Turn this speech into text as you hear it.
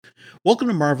Welcome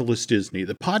to Marvelous Disney,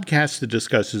 the podcast that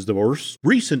discusses the most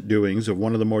recent doings of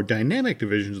one of the more dynamic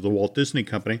divisions of the Walt Disney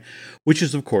Company, which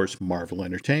is, of course, Marvel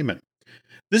Entertainment.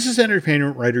 This is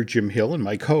entertainment writer Jim Hill, and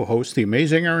my co-host, the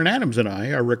amazing Aaron Adams, and I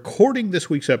are recording this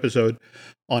week's episode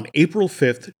on April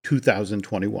 5th,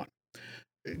 2021.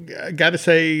 I gotta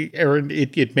say, Aaron,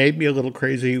 it made me a little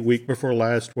crazy week before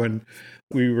last when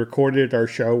we recorded our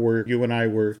show where you and I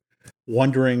were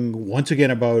wondering once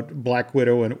again about Black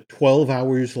Widow, and 12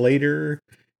 hours later,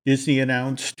 Disney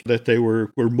announced that they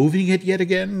were moving it yet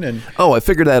again. And I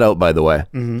figured that out, by the way.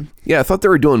 Mm-hmm. Yeah, I thought they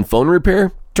were doing phone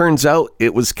repair. Turns out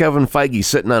it was Kevin Feige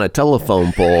sitting on a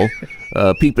telephone pole,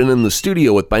 peeping in the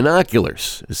studio with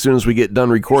binoculars. As soon as we get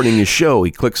done recording his show,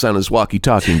 he clicks on his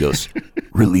walkie-talkie and goes,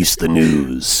 "Release the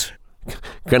news."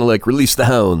 Kind of like Release the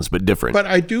Hounds, but different. But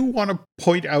I do want to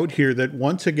point out here that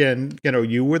once again,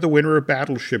 you were the winner of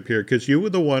Battleship here, because you were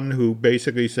the one who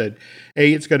basically said,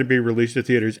 A, it's going to be released to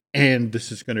theaters, and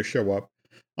this is going to show up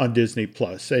on Disney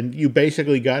Plus. And you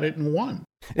basically got it in one.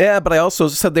 Yeah, but I also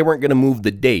said they weren't going to move the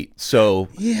date. So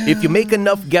if you make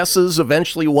enough guesses,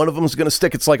 eventually one of them is going to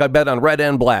stick. It's like I bet on red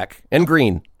and black and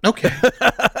green. Okay.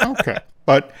 Okay.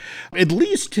 But at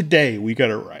least today we got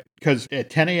it right, because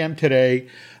at 10 a.m. today,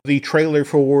 the trailer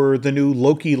for the new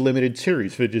Loki limited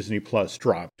series for Disney Plus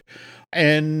dropped.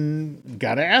 And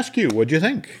gotta ask you, what'd you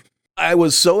think? I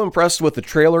was so impressed with the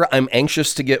trailer. I'm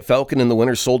anxious to get Falcon and the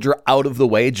Winter Soldier out of the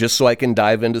way just so I can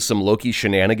dive into some Loki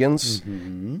shenanigans.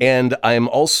 Mm-hmm. And I'm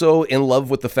also in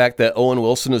love with the fact that Owen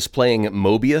Wilson is playing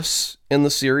Mobius in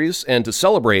the series. And to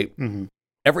celebrate,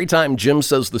 every time Jim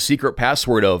says the secret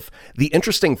password of, the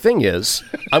interesting thing is,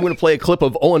 I'm going to play a clip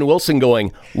of Owen Wilson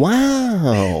going,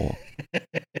 "Wow."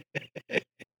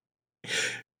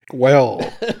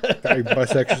 Well, I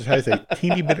must exercise a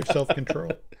teeny bit of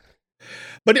self-control.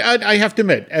 But I have to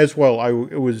admit, as well, I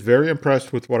was very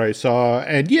impressed with what I saw.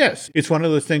 And yes, it's one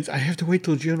of those things, I have to wait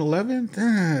till June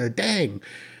 11th? Dang.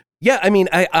 Yeah, I mean,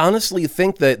 I honestly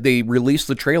think that they released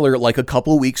the trailer like a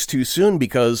couple weeks too soon,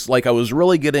 because like I was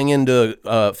really getting into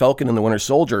Falcon and the Winter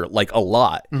Soldier like a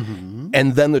lot. Mm-hmm.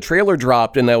 And then the trailer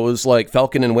dropped and I was like,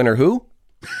 Falcon and Winter who?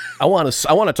 I want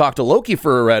to talk to Loki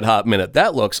for a red hot minute.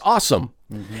 That looks awesome.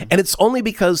 Mm-hmm. And it's only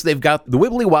because they've got the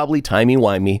wibbly wobbly, timey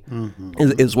wimey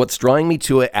is what's drawing me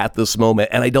to it at this moment.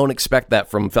 And I don't expect that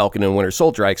from Falcon and Winter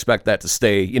Soldier. I expect that to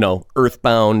stay,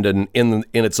 earthbound and in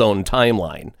its own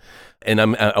timeline. And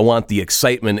I want the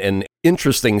excitement and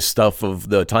interesting stuff of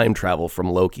the time travel from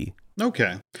Loki.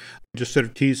 Okay. Just sort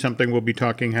of tease something we'll be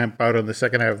talking about on the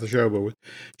second half of the show, but we're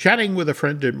chatting with a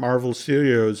friend at Marvel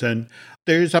Studios, and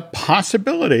there's a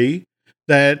possibility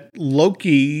that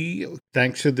Loki,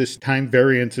 thanks to this Time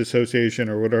Variance Association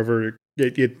or whatever,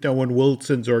 Owen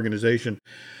Wilson's organization,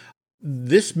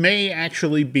 this may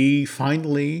actually be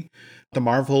finally the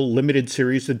Marvel limited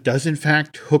series that does in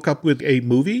fact hook up with a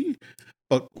movie.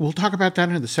 But we'll talk about that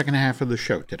in the second half of the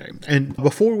show today. And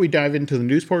before we dive into the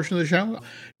news portion of the show,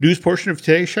 news portion of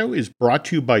today's show is brought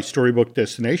to you by Storybook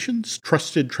Destinations,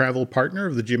 trusted travel partner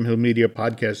of the Jim Hill Media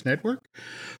Podcast Network.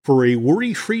 For a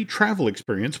worry-free travel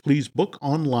experience, please book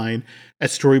online at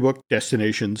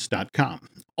StorybookDestinations.com.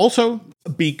 Also,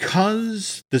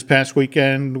 because this past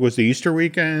weekend was the Easter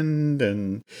weekend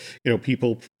and,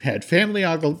 people had family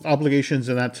obligations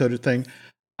and that sort of thing,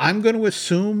 I'm going to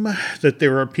assume that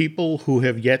there are people who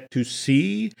have yet to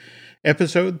see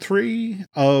episode 3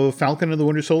 of Falcon and the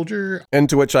Winter Soldier. And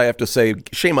to which I have to say,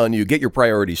 shame on you. Get your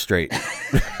priorities straight.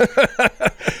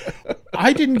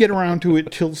 I didn't get around to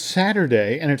it till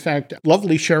Saturday. And in fact,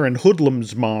 lovely Sharon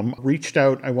Hoodlum's mom reached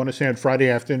out, I want to say on Friday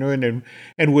afternoon,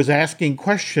 and was asking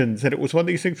questions. And it was one of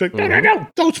these things like, no,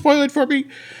 don't spoil it for me.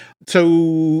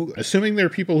 So assuming there are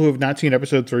people who have not seen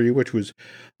episode 3, which was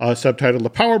subtitled The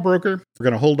Power Broker, we're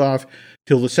going to hold off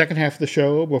till the second half of the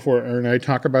show before Aaron and I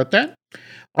talk about that.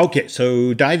 Okay,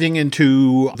 so diving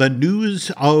into the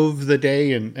news of the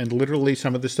day, and literally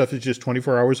some of this stuff is just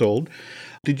 24 hours old.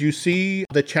 Did you see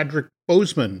that Chadwick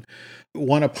Boseman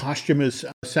won a posthumous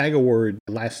SAG award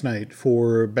last night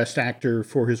for Best Actor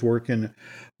for his work in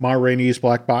Ma Rainey's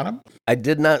Black Bottom? I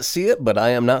did not see it, but I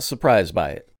am not surprised by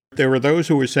it. There were those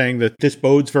who were saying that this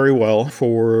bodes very well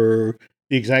for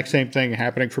the exact same thing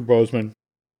happening for Boseman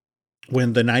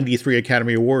when the 93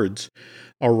 Academy Awards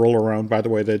roll around. By the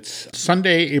way, that's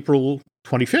Sunday, April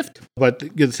 25th. But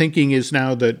the thinking is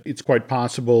now that it's quite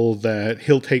possible that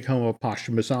he'll take home a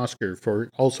posthumous Oscar for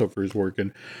his work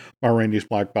in Ma Rainey's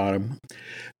Black Bottom.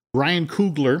 Ryan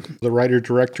Coogler, the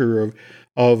writer-director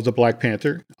of the Black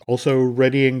Panther, also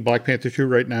readying Black Panther 2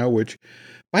 right now, which,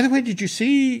 by the way, did you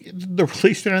see the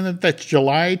release date on that? That's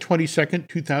July 22nd,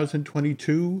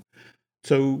 2022.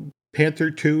 So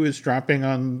Panther 2 is dropping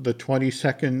on the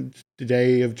 22nd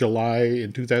day of July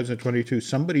in 2022.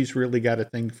 Somebody's really got a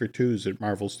thing for twos at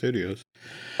Marvel Studios.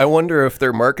 I wonder if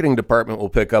their marketing department will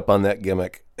pick up on that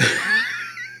gimmick.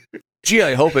 Gee,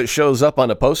 I hope it shows up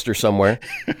on a poster somewhere.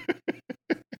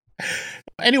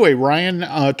 Anyway,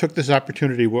 Ryan took this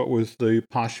opportunity, what was the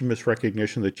posthumous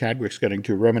recognition that Chadwick's getting,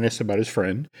 to reminisce about his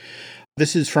friend.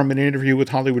 This is from an interview with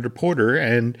Hollywood Reporter,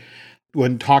 and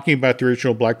when talking about the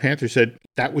original Black Panther, said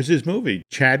that was his movie.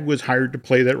 Chad was hired to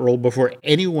play that role before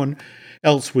anyone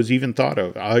else was even thought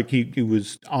of. He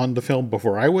was on the film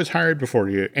before I was hired, before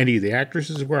any of the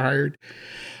actresses were hired.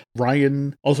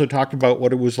 Ryan also talked about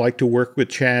what it was like to work with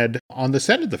Chad on the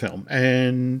set of the film.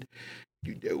 And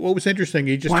what was interesting,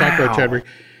 he just talked about Chadwick.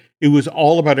 It was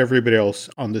all about everybody else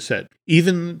on the set,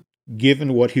 even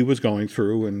given what he was going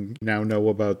through and now know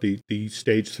about the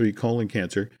stage 3 colon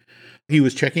cancer. He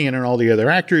was checking in on all the other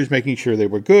actors, making sure they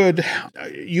were good.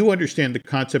 You understand the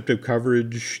concept of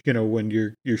coverage, when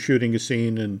you're shooting a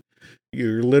scene and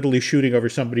you're literally shooting over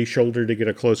somebody's shoulder to get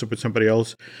a close-up with somebody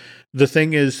else. The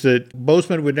thing is that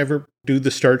Boseman would never do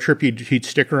the star trip. He'd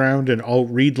stick around and I'll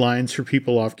read lines for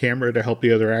people off camera to help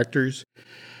the other actors.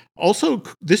 Also,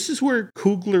 this is where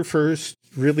Coogler first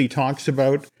really talks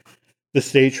about the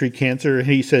stage 3 cancer. And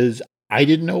he says, I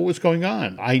didn't know what was going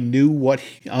on. I knew what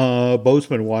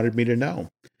Boseman wanted me to know.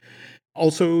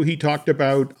 Also, he talked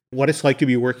about what it's like to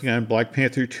be working on Black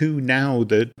Panther 2 now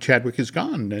that Chadwick is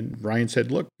gone. And Ryan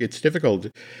said, look, it's difficult,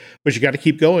 but you got to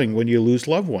keep going when you lose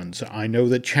loved ones. I know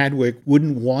that Chadwick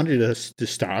wouldn't wanted us to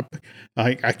stop.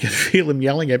 I can feel him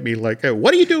yelling at me like, oh,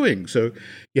 what are you doing? So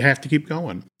you have to keep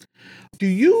going. Do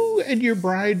you and your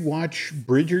bride watch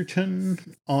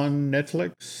Bridgerton on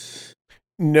Netflix?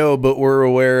 No, but we're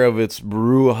aware of its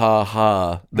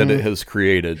brouhaha that it has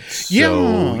created.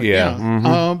 So, yeah.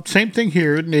 Mm-hmm. Same thing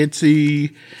here.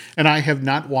 Nancy and I have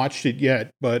not watched it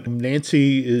yet, but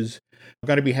Nancy is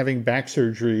going to be having back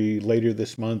surgery later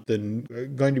this month and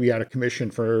going to be out of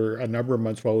commission for a number of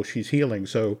months while she's healing.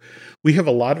 So we have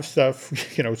a lot of stuff,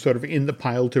 sort of in the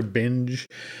pile to binge.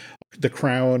 The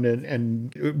Crown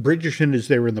and Bridgerton is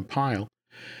there in the pile.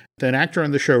 An actor on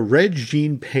the show,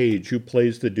 Regine Page, who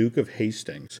plays the Duke of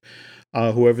Hastings,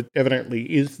 who evidently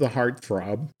is the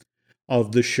heartthrob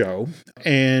of the show.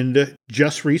 And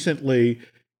just recently,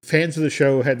 fans of the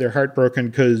show had their heart broken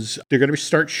because they're going to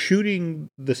start shooting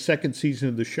the second season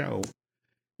of the show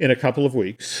in a couple of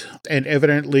weeks. And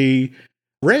evidently,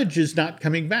 Reg is not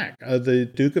coming back. The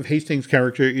Duke of Hastings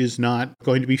character is not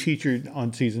going to be featured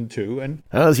on season 2. And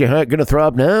how's your heart going to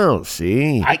throb now?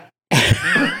 See?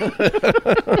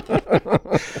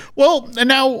 Well,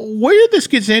 now where this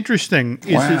gets interesting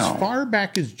is as far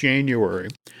back as January,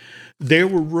 there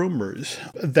were rumors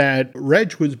that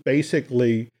Reg was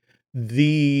basically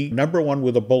the number one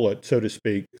with a bullet, so to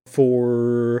speak,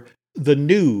 for the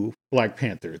new Black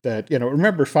Panther. That,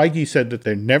 remember, Feige said that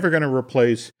they're never going to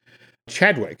replace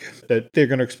Chadwick, that they're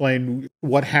going to explain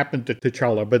what happened to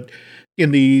T'Challa. But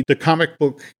in the comic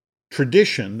book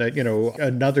tradition that,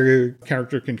 another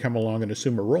character can come along and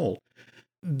assume a role.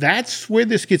 That's where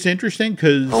this gets interesting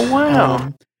because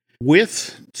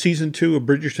with season 2 of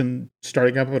Bridgerton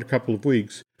starting up in a couple of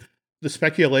weeks, the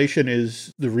speculation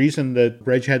is the reason that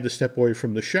Reg had to step away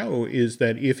from the show is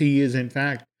that if he is in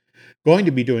fact going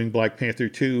to be doing Black Panther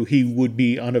 2, he would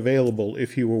be unavailable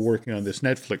if he were working on this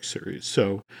Netflix series.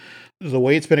 So the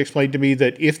way it's been explained to me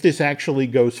that if this actually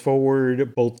goes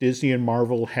forward, both Disney and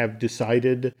Marvel have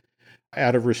decided,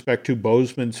 out of respect to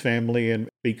Boseman's family and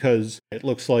because it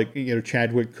looks like,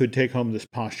 Chadwick could take home this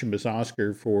posthumous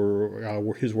Oscar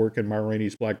for his work in Ma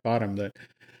Rainey's Black Bottom, that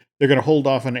they're going to hold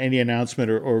off on any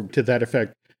announcement or to that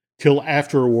effect till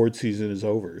after award season is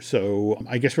over. So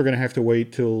I guess we're going to have to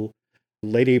wait till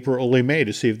late April, early May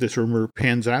to see if this rumor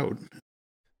pans out.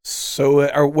 So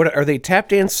are they tap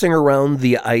dancing around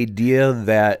the idea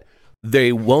that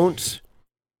they won't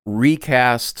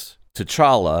recast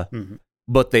T'Challa,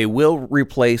 but they will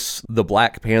replace the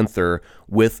Black Panther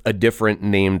with a different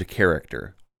named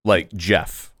character, like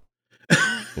Jeff?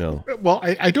 Well,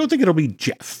 I don't think it'll be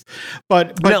Jeff,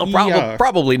 but no,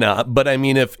 probably not. But I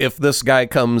mean, if this guy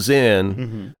comes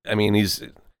in, I mean, he's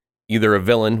either a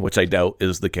villain, which I doubt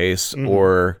is the case,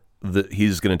 or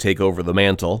he's going to take over the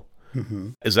mantle.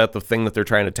 Is that the thing that they're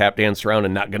trying to tap dance around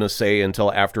and not going to say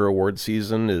until after award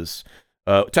season? Is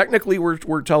technically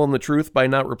we're telling the truth by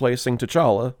not replacing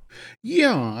T'Challa.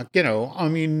 Yeah, I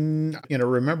mean,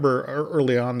 remember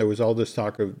early on there was all this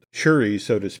talk of Shuri,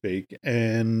 so to speak.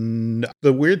 And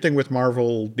the weird thing with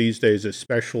Marvel these days,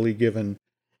 especially given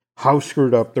how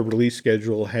screwed up the release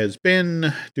schedule has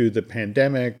been due to the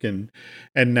pandemic, and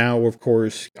now, of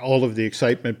course, all of the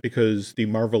excitement because the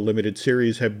Marvel Limited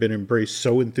series have been embraced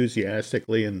so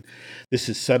enthusiastically, and this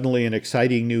is suddenly an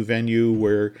exciting new venue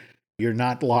where you're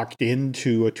not locked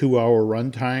into a 2-hour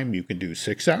runtime. You can do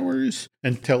 6 hours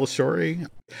and tell a story.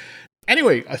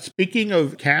 Anyway, speaking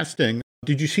of casting,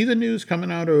 did you see the news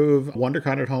coming out of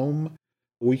WonderCon at Home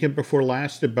weekend before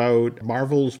last about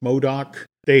Marvel's MODOK?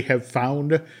 They have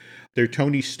found their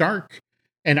Tony Stark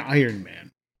and Iron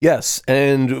Man. Yes,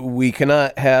 and we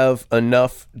cannot have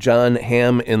enough John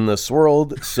Hamm in this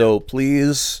world, so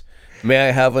please, may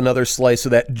I have another slice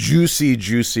of that juicy,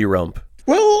 juicy rump?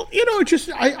 Well,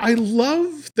 I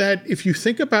love that if you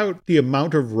think about the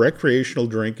amount of recreational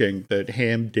drinking that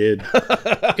Hamm did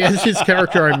as his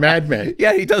character on Mad Men.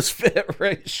 Yeah, he does fit,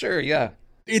 right? Sure, yeah.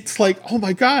 It's like, oh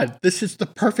my God, this is the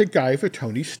perfect guy for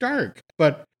Tony Stark.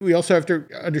 But we also have to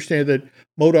understand that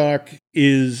MODOK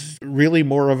is really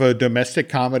more of a domestic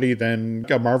comedy than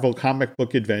a Marvel comic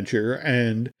book adventure.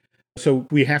 And so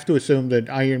we have to assume that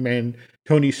Iron Man,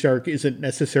 Tony Stark, isn't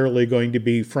necessarily going to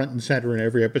be front and center in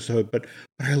every episode. But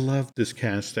I love this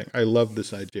casting. I love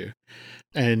this idea.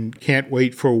 And can't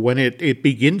wait for when it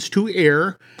begins to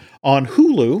air on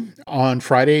Hulu on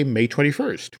Friday, May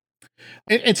 21st.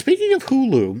 And speaking of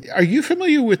Hulu, are you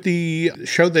familiar with the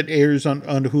show that airs on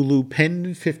Hulu,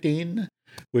 Pen 15?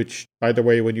 Which, by the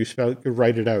way, when you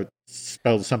write it out,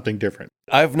 spells something different.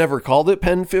 I've never called it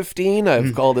Pen 15.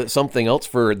 I've called it something else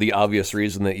for the obvious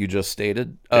reason that you just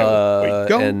stated.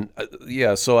 So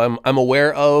I'm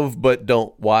aware of, but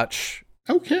don't watch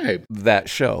that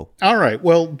show. All right.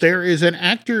 Well, there is an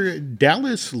actor,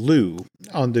 Dallas Liu,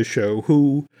 on the show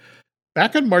who,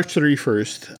 back on March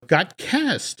 31st, got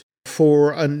cast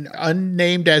for an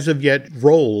unnamed as of yet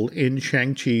role in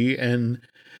Shang-Chi and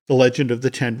The Legend of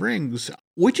the Ten Rings,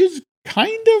 which is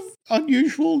kind of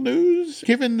unusual news,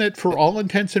 given that for all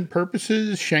intents and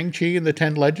purposes, Shang-Chi and the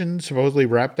Ten Legends supposedly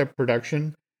wrapped up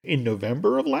production in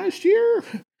November of last year.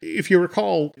 If you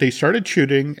recall, they started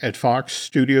shooting at Fox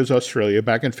Studios Australia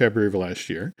back in February of last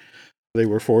year. They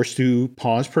were forced to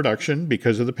pause production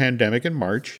because of the pandemic in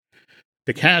March.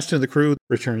 The cast and the crew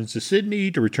returns to Sydney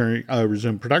to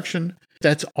resume production.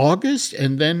 That's August,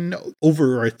 and then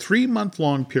over a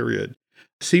 3-month-long period,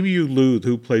 Simu Liu,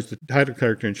 who plays the title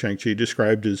character in Shang-Chi,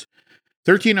 described as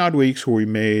 13 odd weeks where we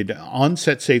made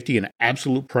on-set safety an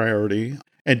absolute priority.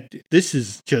 And this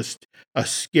is just a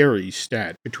scary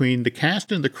stat. Between the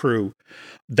cast and the crew,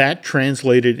 that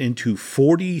translated into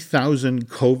 40,000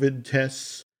 COVID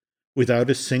tests without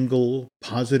a single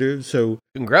positive. So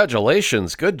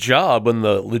congratulations. Good job on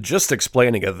the logistics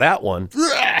planning of that one.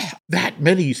 That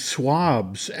many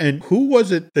swabs. And who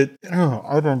was it that,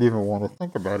 I don't even want to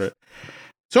think about it.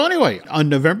 So anyway, on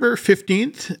November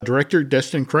 15th, director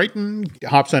Destin Crichton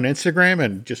hops on Instagram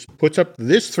and just puts up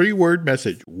this 3-word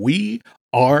message: "We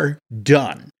are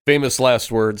done." Famous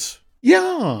last words.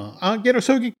 Yeah.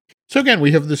 So again,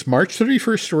 we have this March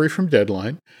 31st story from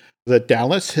Deadline that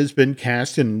Dallas has been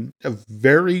cast in a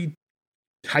very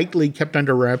tightly kept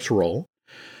under wraps role.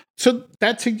 So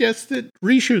that suggests that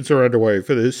reshoots are underway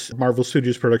for this Marvel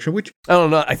Studios production, which... I don't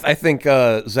know. I think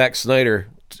Zack Snyder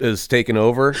is taking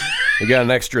over. They got an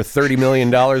extra $30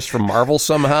 million from Marvel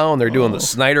somehow, and they're doing the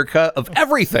Snyder cut of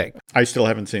everything. I still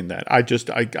haven't seen that.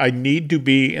 I need to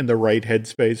be in the right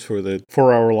headspace for the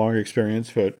 4-hour-long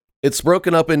experience, but... It's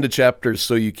broken up into chapters,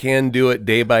 so you can do it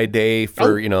day by day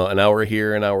for, an hour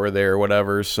here, an hour there,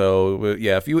 whatever. So,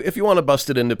 yeah, if you want to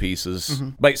bust it into pieces,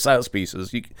 bite-sized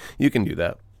pieces, you can do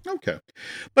that. Okay.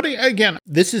 But again,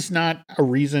 this is not a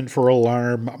reason for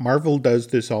alarm. Marvel does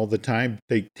this all the time.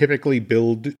 They typically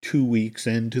build 2 weeks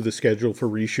into the schedule for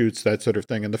reshoots, that sort of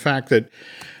thing. And the fact that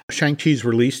Shang-Chi's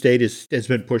release date has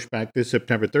been pushed back to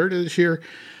September 3rd of this year,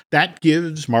 that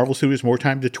gives Marvel Studios more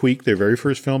time to tweak their very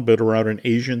first film built around an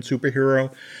Asian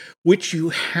superhero, which you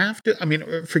have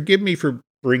to, forgive me for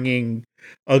bringing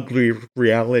ugly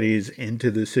realities into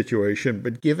this situation,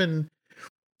 but given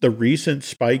the recent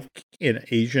spike in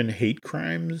Asian hate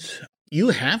crimes, you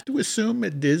have to assume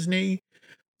at Disney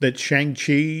that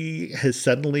Shang-Chi has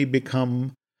suddenly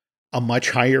become a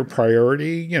much higher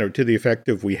priority, to the effect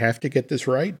of we have to get this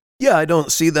right. Yeah, I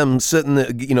don't see them sitting,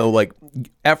 like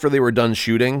after they were done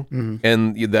shooting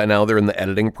and now they're in the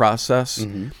editing process.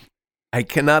 I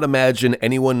cannot imagine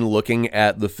anyone looking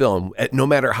at the film, no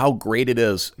matter how great it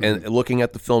is, and looking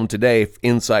at the film today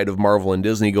inside of Marvel and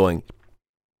Disney going,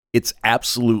 it's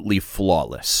absolutely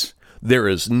flawless. There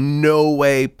is no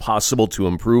way possible to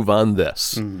improve on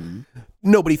this.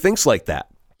 Nobody thinks like that.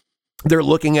 They're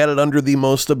looking at it under the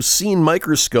most obscene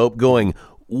microscope going,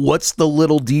 what's the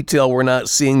little detail we're not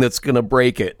seeing that's going to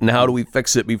break it? And how do we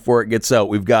fix it before it gets out?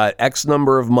 We've got X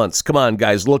number of months. Come on,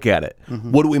 guys, look at it.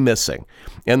 What are we missing?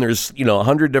 And there's,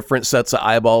 100 different sets of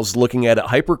eyeballs looking at it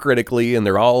hypercritically, and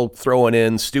they're all throwing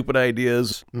in stupid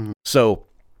ideas. So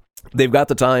they've got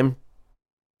the time.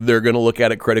 They're going to look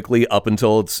at it critically up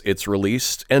until it's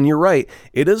released. And you're right,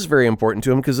 it is very important to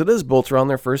them because it is built around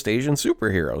their first Asian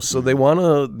superheroes. So they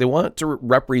want to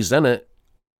represent it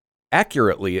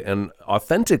accurately and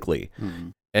authentically,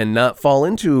 and not fall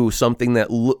into something that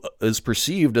is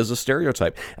perceived as a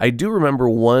stereotype. I do remember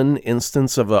one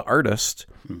instance of an artist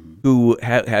who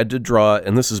had to draw,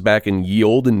 and this is back in ye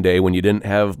olden day when you didn't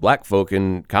have black folk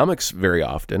in comics very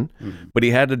often, but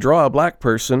he had to draw a black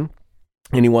person.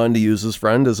 And he wanted to use his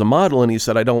friend as a model, and he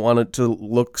said, I don't want it to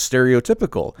look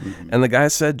stereotypical. And the guy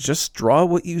said, just draw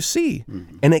what you see.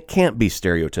 And it can't be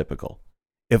stereotypical.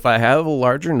 If I have a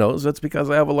larger nose, that's because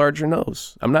I have a larger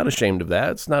nose. I'm not ashamed of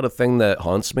that. It's not a thing that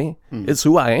haunts me. It's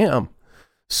who I am.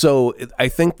 So I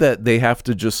think that they have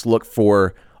to just look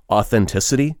for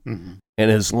authenticity. And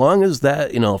as long as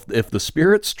that, if the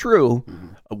spirit's true,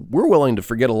 we're willing to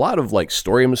forget a lot of like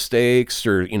story mistakes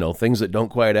or, things that don't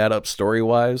quite add up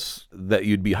story-wise that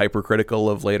you'd be hypercritical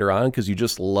of later on because you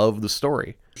just love the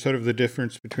story. Sort of the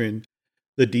difference between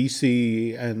the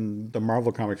DC and the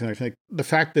Marvel comics. And I think the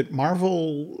fact that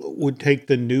Marvel would take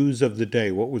the news of the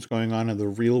day, what was going on in the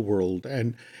real world,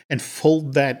 and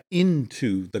fold that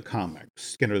into the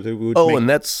comics. And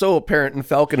that's so apparent in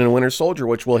Falcon and Winter Soldier,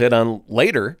 which we'll hit on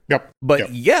later.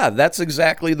 But yeah, that's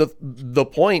exactly the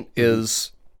point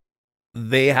is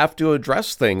they have to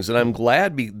address things. And I'm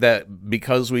glad that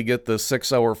because we get the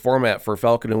 6-hour format for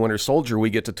Falcon and Winter Soldier, we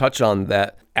get to touch on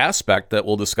that aspect that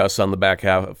we'll discuss on the back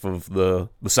half of the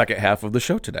second half of the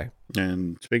show today.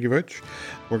 And speaking of which,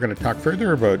 we're going to talk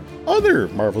further about other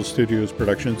Marvel Studios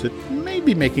productions that may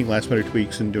be making last-minute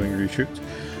tweaks and doing reshoots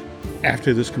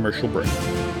after this commercial break.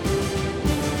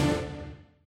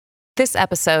 This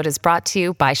episode is brought to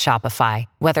you by Shopify.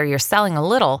 Whether you're selling a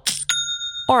little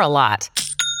or a lot,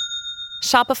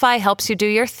 Shopify helps you do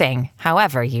your thing,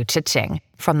 however you cha-ching.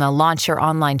 From the launch your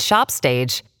online shop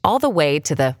stage, all the way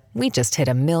to the we just hit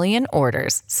 1 million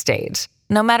orders stage.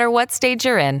 No matter what stage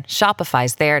you're in,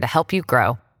 Shopify's there to help you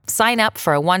grow. Sign up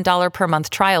for a $1 per month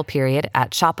trial period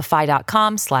at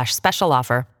shopify.com/special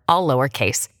offer, all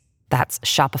lowercase. That's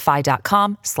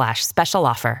shopify.com/special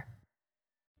offer.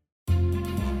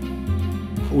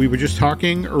 We were just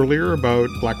talking earlier about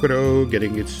Black Widow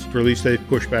getting its release date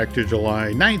pushed back to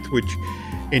July 9th, which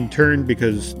in turn,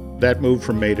 because that moved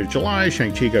from May to July,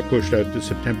 Shang-Chi got pushed out to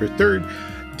September 3rd.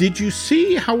 Did you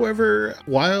see, however,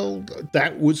 while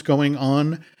that was going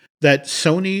on, that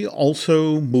Sony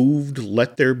also moved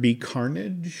Let There Be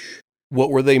Carnage?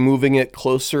 What were they moving it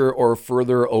closer or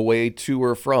further away to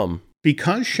or from?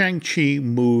 Because Shang-Chi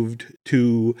moved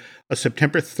to a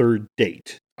September 3rd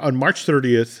date. On March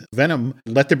 30th, Venom,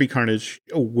 Let There Be Carnage,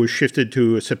 was shifted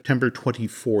to a September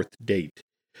 24th date.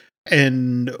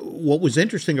 And what was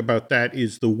interesting about that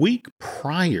is the week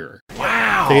prior,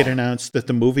 they had announced that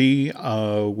the movie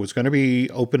was going to be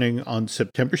opening on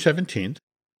September 17th.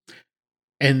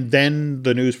 And then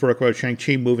the news broke about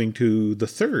Shang-Chi moving to the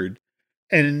 3rd.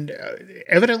 And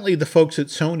evidently the folks at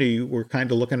Sony were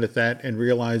kind of looking at that and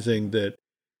realizing that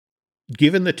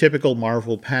given the typical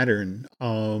Marvel pattern,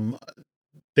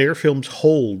 their films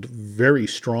hold very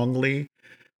strongly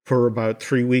for about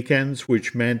 3 weekends,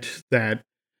 which meant that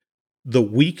the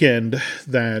weekend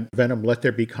that Venom Let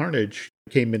There Be Carnage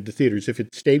came into theaters, if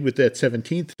it stayed with that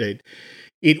 17th date,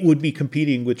 it would be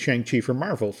competing with Shang-Chi for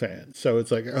Marvel fans. So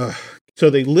it's like, ugh. So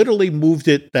they literally moved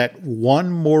it that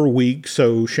one more week.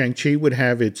 So Shang-Chi would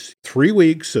have its 3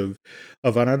 weeks of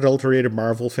unadulterated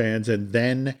Marvel fans. And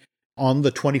then on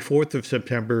the 24th of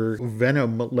September,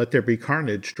 Venom Let There Be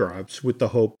Carnage drops with the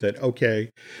hope that,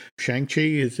 okay,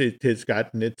 Shang-Chi has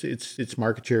gotten its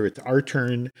market share. It's our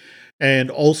turn.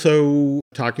 And also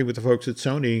talking with the folks at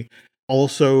Sony,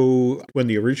 also when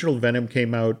the original Venom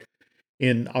came out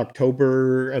in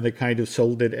October, and they kind of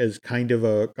sold it as kind of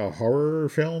a horror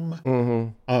film.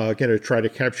 Going to try to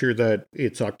capture that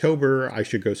it's October, I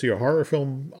should go see a horror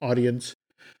film audience.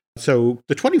 So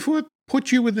the 24th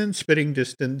puts you within spitting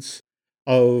distance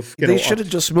of... They should have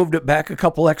just moved it back a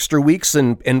couple extra weeks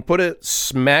and put it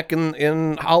smack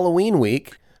in Halloween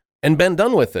week and been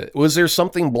done with it. Was there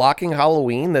something blocking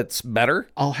Halloween that's better?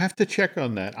 I'll have to check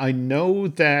on that. I know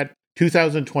that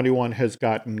 2021 has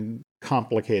gotten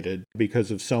complicated because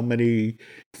of so many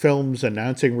films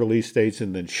announcing release dates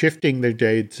and then shifting their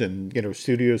dates and,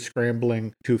 studios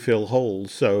scrambling to fill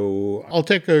holes. So I'll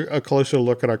take a closer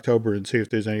look at October and see if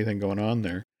there's anything going on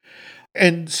there.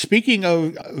 And speaking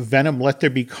of Venom, Let There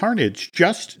Be Carnage,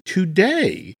 just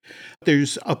today,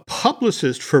 there's a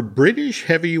publicist for British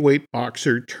heavyweight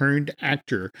boxer turned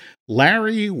actor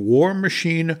Larry War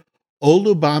Machine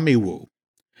Olubamiwo.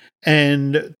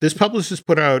 And this publicist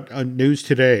put out news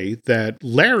today that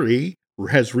Larry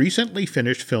has recently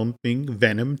finished filming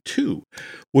Venom 2,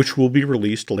 which will be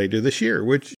released later this year,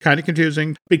 which is kind of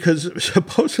confusing because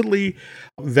supposedly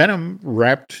Venom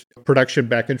wrapped production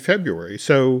back in February.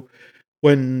 So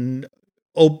when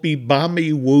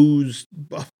Olubamiwo's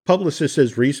publicist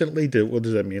says recently, what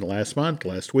does that mean? Last month,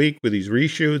 last week, with these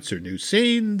reshoots or new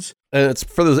scenes? And it's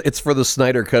for the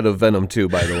Snyder cut of Venom 2,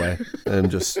 by the way. And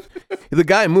just the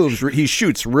guy moves, he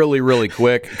shoots really, really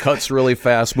quick, cuts really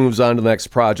fast, moves on to the next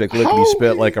project, lickety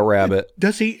spit like a rabbit.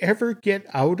 Does he ever get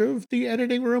out of the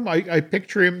editing room? I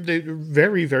picture him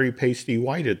very, very pasty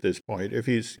white at this point, if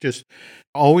he's just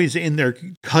always in there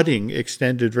cutting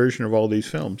extended version of all these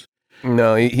films.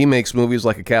 No, he makes movies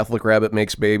like a Catholic rabbit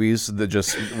makes babies, that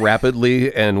just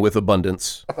rapidly and with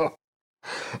abundance.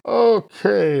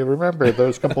 Okay, remember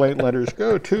those complaint letters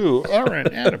go to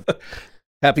Aaron Adam.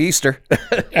 Happy Easter.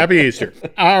 Happy Easter.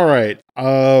 All right.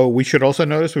 We should also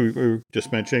notice, we were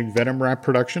just mentioning Venom wrap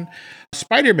production.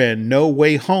 Spider-Man No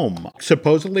Way Home,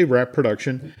 supposedly wrap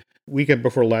production weekend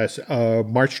before last,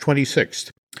 March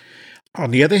 26th. On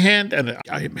the other hand, and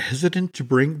I am hesitant to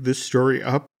bring this story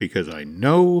up because I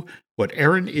know what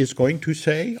Aaron is going to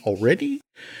say already.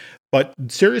 But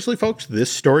seriously, folks,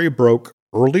 this story broke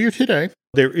earlier today.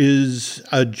 There is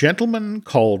a gentleman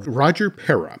called Roger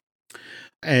Pera,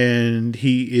 and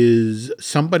he is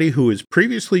somebody who has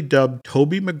previously dubbed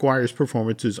Tobey Maguire's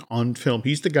performances on film.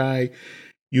 He's the guy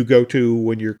you go to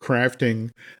when you're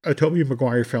crafting a Tobey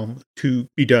Maguire film to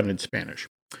be done in Spanish.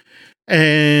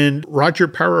 And Roger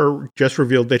Pera just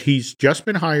revealed that he's just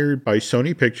been hired by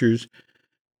Sony Pictures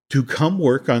to come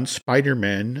work on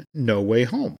Spider-Man No Way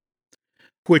Home,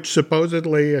 which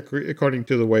supposedly, according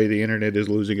to the way the internet is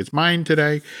losing its mind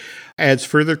today, adds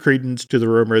further credence to the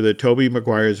rumor that Tobey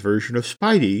Maguire's version of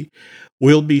Spidey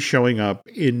will be showing up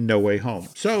in No Way Home.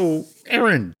 So,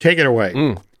 Aaron, take it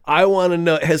away. I want to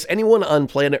know, has anyone on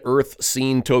planet Earth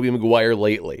seen Tobey Maguire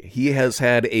lately? He has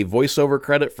had a voiceover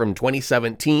credit from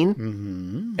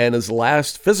 2017, and his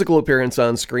last physical appearance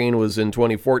on screen was in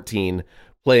 2014,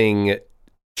 playing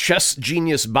chess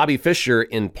genius Bobby Fischer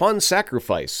in Pawn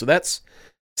Sacrifice. So that's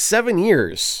 7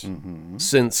 years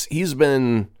since he's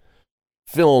been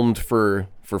filmed for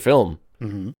film.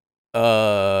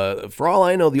 For all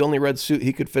I know, the only red suit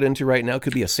he could fit into right now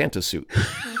could be a Santa suit.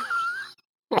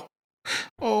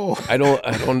 I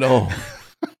don't know.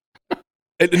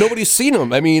 Nobody's seen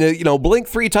him. I mean, blink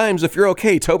 3 times if you're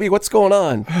okay. Toby, what's going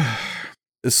on?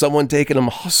 Is someone taking him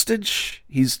hostage?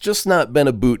 He's just not been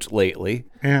a boot lately.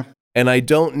 Yeah. And I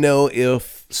don't know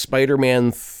if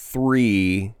Spider-Man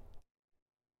 3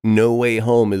 No Way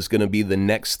Home is going to be the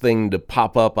next thing to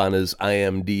pop up on his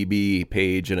IMDb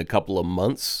page in a couple of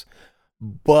months,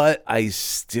 but I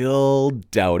still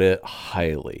doubt it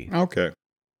highly. Okay.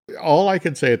 All I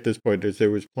can say at this point is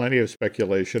there was plenty of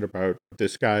speculation about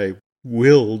this guy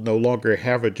will no longer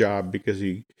have a job because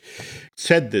he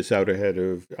said this out ahead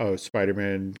of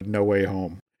Spider-Man No Way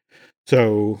Home.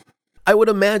 So I would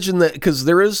imagine that, because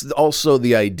there is also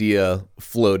the idea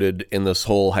floated in this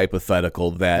whole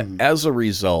hypothetical that as a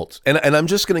result, and I'm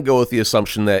just going to go with the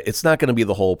assumption that it's not going to be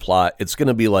the whole plot. It's going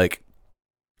to be like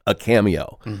a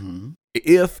cameo.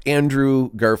 If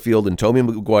Andrew Garfield and Tobey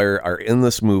Maguire are in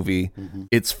this movie,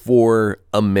 it's for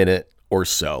a minute or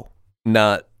so,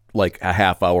 not like a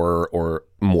half hour or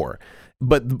more.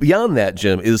 But beyond that,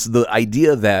 Jim, is the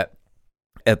idea that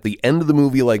at the end of the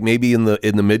movie, like maybe in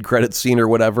the mid-credits scene or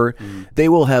whatever, they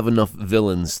will have enough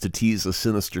villains to tease a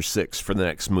Sinister Six for the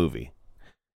next movie.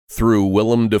 Through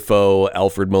Willem Dafoe,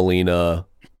 Alfred Molina,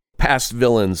 past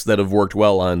villains that have worked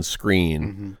well on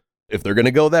screen. If they're going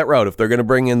to go that route, if they're going to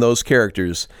bring in those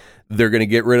characters, they're going to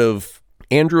get rid of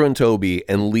Andrew and Tobey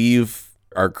and leave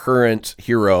our current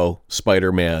hero,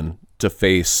 Spider-Man, to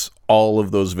face all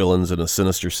of those villains in a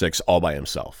Sinister Six all by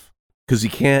himself. Because you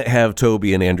can't have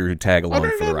Tobey and Andrew tag along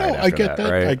for the ride after I get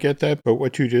that, right? I get that, but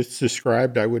what you just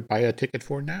described, I would buy a ticket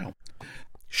for now.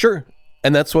 Sure.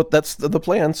 And that's the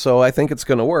plan, so I think it's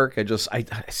going to work. I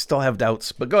still have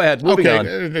doubts, but go ahead, moving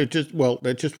on. Just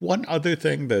one other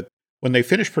thing that when they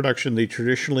finish production, they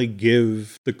traditionally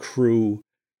give the crew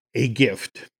a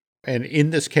gift. And in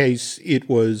this case, it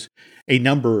was a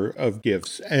number of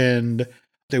gifts. And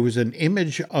there was an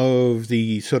image of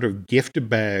the sort of gift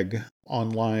bag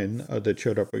online that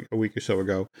showed up a week or so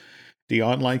ago. The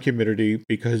online community,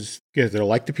 because they're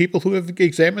like the people who have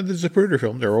examined the Zapruder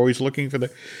film. They're always looking for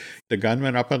the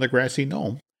gunman up on the grassy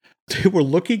knoll. they were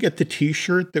looking at the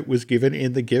T-shirt that was given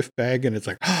in the gift bag, and it's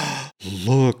like, oh,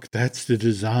 look, that's the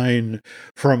design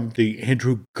from the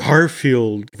Andrew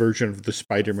Garfield version of the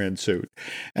Spider-Man suit.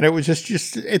 And it was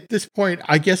just at this point,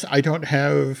 I guess I don't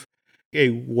have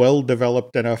a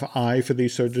well-developed enough eye for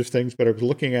these sorts of things, but I was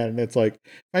looking at it, and it's like,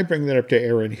 if I bring that up to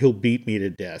Aaron, he'll beat me to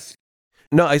death.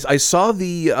 No, I saw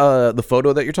the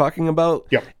photo that you're talking about.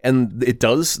 Yep. And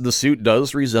the suit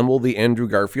does resemble the Andrew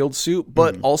Garfield suit,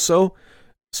 but also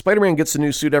Spider-Man gets a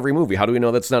new suit every movie. How do we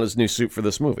know that's not his new suit for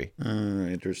this movie?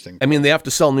 Interesting. I mean, they have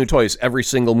to sell new toys every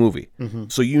single movie.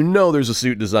 So there's a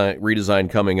suit redesign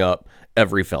coming up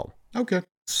every film. Okay.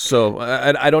 So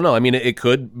I don't know. I mean, it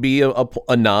could be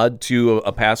a nod to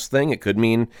a past thing. It could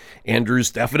mean Andrew's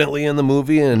definitely in the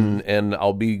movie, and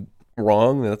I'll be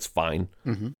wrong. That's fine.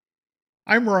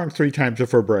 I'm wrong 3 times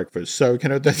before breakfast, so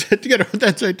that's it.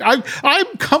 That's it.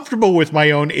 I'm comfortable with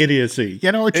my own idiocy.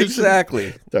 It's just,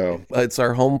 exactly. So it's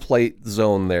our home plate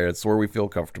zone. There, it's where we feel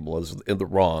comfortable, is in the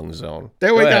wrong zone.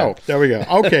 There we go.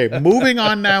 Okay, moving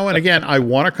on now. And again, I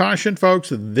want to caution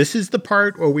folks: this is the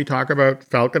part where we talk about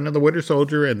Falcon and the Winter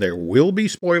Soldier, and there will be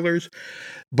spoilers.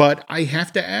 But I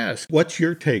have to ask, what's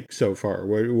your take so far?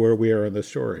 Where we are in the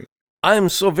story? I'm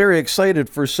so very excited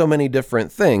for so many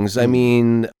different things. I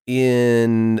mean,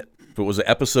 it was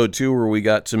episode 2 where we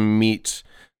got to meet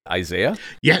Isaiah.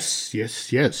 Yes.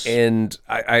 And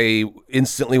I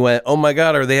instantly went, oh my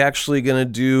God, are they actually going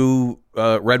to do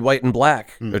Red, White, and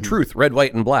Black? Truth, Red,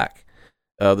 White, and Black.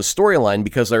 The storyline,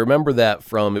 because I remember that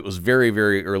from, it was very,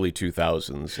 very early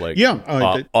 2000s, like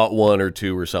Aught 1 or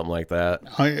 2 or something like that.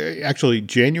 Actually,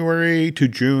 January to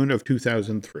June of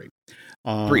 2003.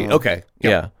 3, okay,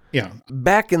 yeah. Yeah.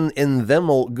 Back in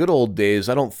them good old days,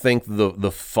 I don't think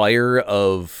the fire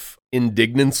of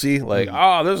indignancy, like,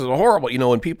 this is horrible.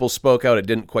 When people spoke out, it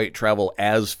didn't quite travel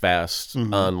as fast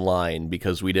online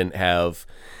because we didn't have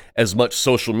as much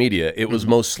social media. It was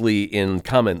mostly in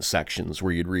comment sections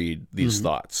where you'd read these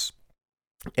thoughts.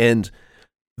 And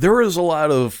there was a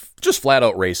lot of just flat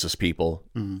out racist people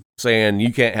saying,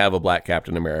 you can't have a black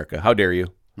Captain America. How dare you?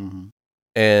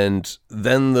 And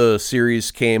then the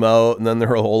series came out, and then there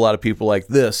were a whole lot of people like,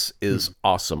 this is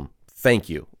awesome. Thank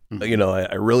you.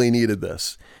 I really needed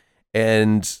this.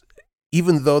 And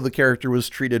even though the character was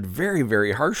treated very,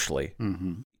 very harshly,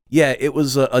 it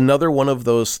was another one of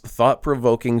those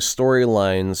thought-provoking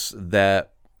storylines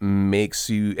that makes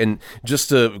you, and just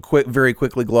to very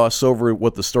quickly gloss over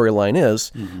what the storyline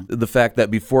is, the fact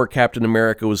that before Captain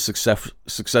America was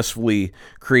successfully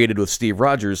created with Steve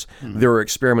Rogers, there were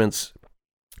experiments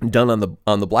done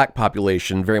on the black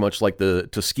population, very much like the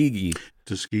Tuskegee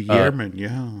Airmen,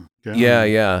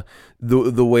 yeah.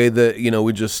 The way that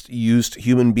we just used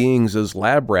human beings as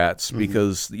lab rats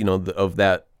because of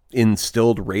that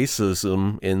instilled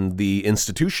racism in the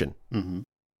institution.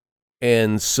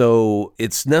 And so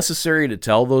it's necessary to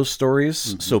tell those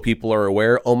stories so people are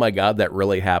aware, oh my God, that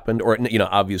really happened. Or,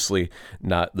 obviously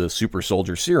not the super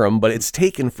soldier serum, but it's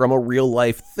taken from a real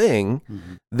life thing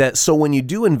that, so when you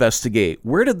do investigate,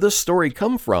 where did this story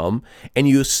come from? And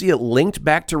you see it linked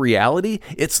back to reality,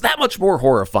 it's that much more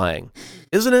horrifying,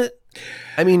 isn't it?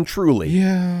 I mean, truly.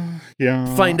 Yeah.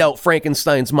 Find out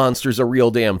Frankenstein's monster's a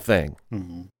real damn thing.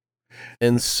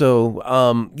 And so,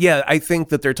 I think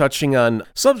that they're touching on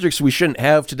subjects we shouldn't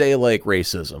have today, like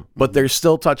racism, but they're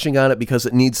still touching on it because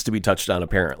it needs to be touched on,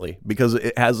 apparently, because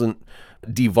it hasn't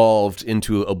devolved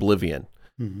into oblivion.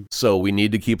 So we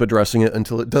need to keep addressing it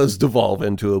until it does devolve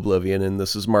into oblivion. And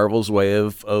this is Marvel's way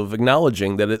of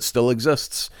acknowledging that it still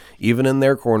exists, even in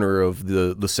their corner of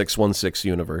the 616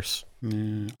 universe.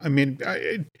 I mean,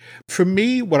 for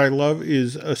me, what I love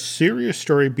is a serious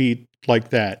story beat like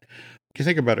that. You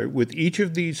think about it, with each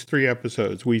of these 3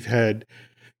 episodes, we've had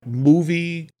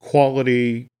movie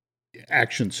quality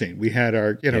action scene. We had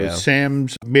our,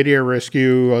 Sam's mid-air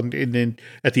rescue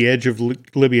at the edge of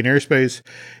Libyan airspace.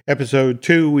 Episode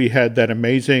 2, we had that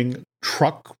amazing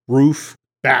truck roof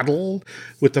battle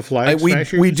with the flag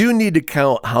smashers. We do need to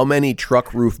count how many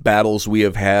truck roof battles we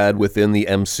have had within the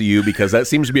MCU, because that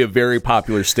seems to be a very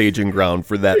popular staging ground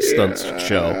for that stunt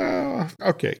show.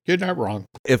 Okay, you're not wrong.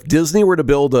 If Disney were to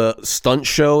build a stunt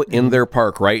show in their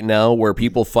park right now where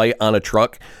people fight on a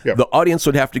truck, the audience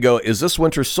would have to go, is this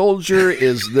Winter Soldier?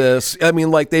 Is this... I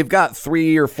mean, like, they've got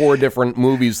 3 or 4 different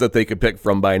movies that they could pick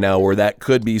from by now where that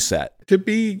could be set. To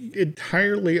be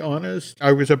entirely honest,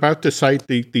 I was about to cite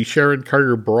the Sharon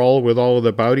Carter brawl with all of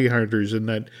the bounty hunters in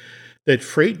that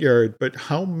freight yard, but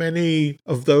how many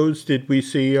of those did we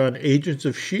see on Agents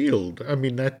of S.H.I.E.L.D.? I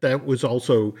mean, that was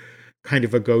also kind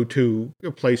of a go-to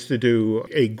place to do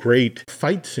a great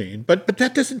fight scene. But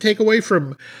that doesn't take away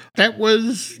from, that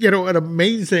was, an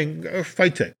amazing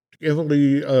fight scene.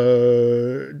 Emily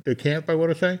DeCamp, I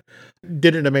want to say,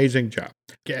 did an amazing job,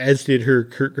 as did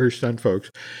her stunt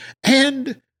folks.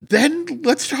 And then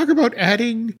let's talk about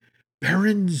adding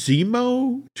Baron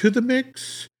Zemo to the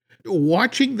mix.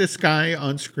 Watching this guy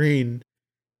on screen,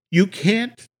 you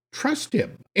can't trust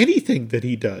him. Anything that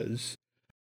he does.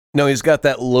 No, he's got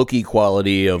that Loki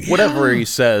quality of whatever he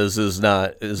says is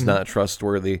not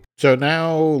trustworthy. So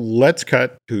now let's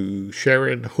cut to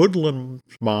Sharon Hoodlum's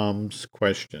mom's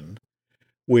question,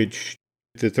 which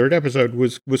the third episode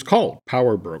was called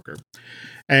Power Broker.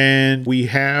 And we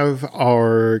have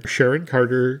our Sharon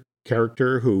Carter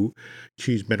character who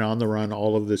she's been on the run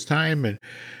all of this time, and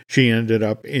she ended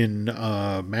up in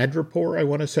Madripoor, I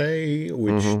want to say,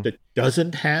 which that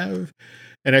doesn't have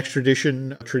an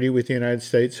extradition treaty with the United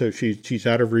States, so she's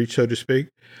out of reach, so to speak.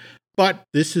 But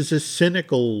this is a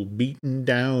cynical, beaten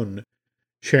down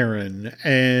Sharon,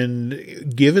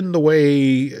 and given the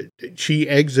way she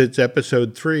exits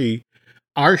episode 3,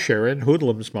 our Sharon,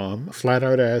 Hoodlum's mom, flat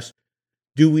out asked,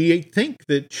 do we think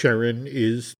that Sharon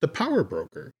is the power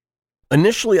broker?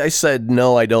 Initially, I said,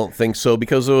 no, I don't think so,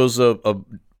 because it was a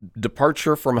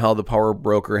departure from how the power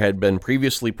broker had been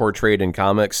previously portrayed in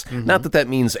comics. Not that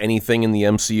means anything in the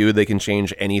MCU. They can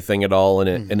change anything at all,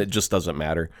 and it just doesn't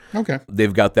matter. Okay.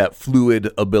 They've got that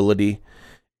fluid ability.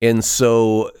 And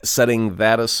so setting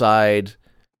that aside,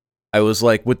 I was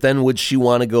like, but then would she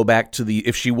want to go back to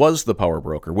if she was the power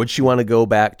broker, would she want to go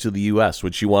back to the U.S.?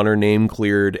 Would she want her name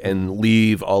cleared and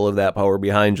leave all of that power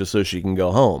behind just so she can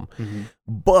go home?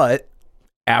 But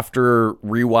after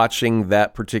rewatching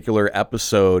that particular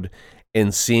episode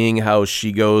and seeing how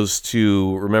she goes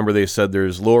to, remember they said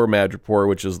there's lower Madripoor,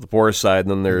 which is the poor side, and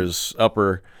then there's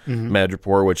upper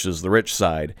Madripoor, which is the rich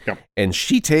side. Yep. And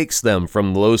she takes them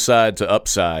from the low side to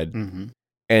upside.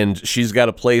 And she's got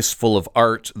a place full of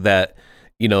art that,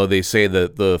 they say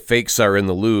that the fakes are in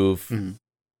the Louvre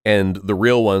and the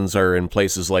real ones are in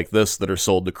places like this that are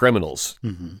sold to criminals.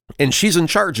 And she's in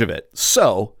charge of it.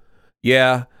 So,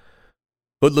 yeah,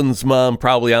 Hoodlum's mom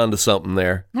probably onto something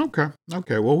there. Okay.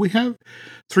 Well, we have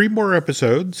 3 more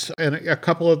episodes and a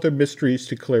couple other mysteries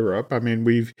to clear up. I mean,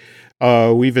 we've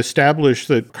established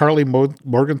that Carly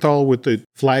Morgenthau with the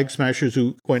Flag Smashers,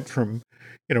 who went from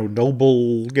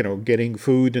noble, getting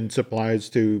food and supplies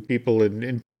to people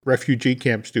in refugee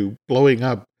camps, to blowing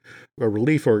up a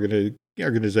relief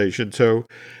organization. So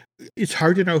it's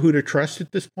hard to know who to trust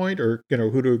at this point, or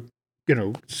who to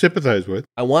sympathize with.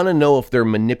 I want to know if they're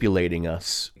manipulating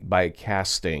us by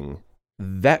casting.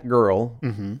 That girl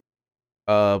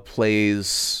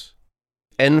plays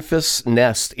Enfys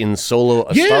Nest in Solo,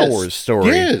 a Star Wars story.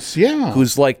 Yes, yeah.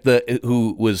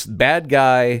 Who was bad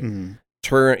guy.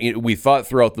 We thought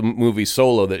throughout the movie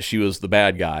Solo that she was the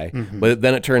bad guy, but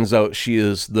then it turns out she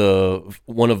is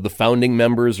one of the founding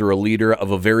members or a leader of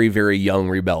a very, very young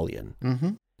rebellion.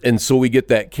 And so we get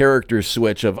that character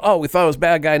switch of, we thought it was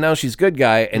bad guy, now she's good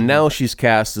guy, and now she's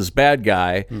cast as bad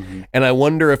guy. And I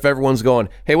wonder if everyone's going,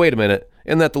 hey, wait a minute,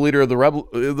 isn't that the leader of the rebel?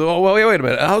 Wait a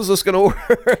minute, how's this going to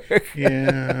work?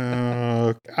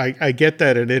 Yeah, I get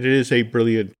that, and it is a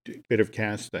brilliant bit of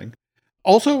casting.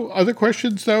 Also, other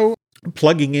questions, though,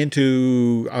 plugging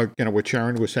into what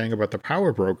Sharon was saying about the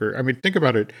power broker. I mean, think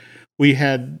about it. We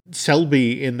had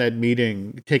Selby in that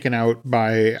meeting taken out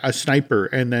by a sniper,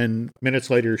 and then minutes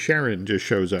later, Sharon just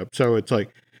shows up. So it's like,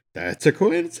 that's a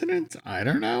coincidence? I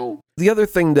don't know. The other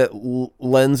thing that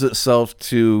lends itself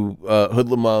to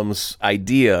Hoodlum Mom's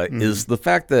idea is the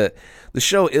fact that the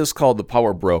show is called The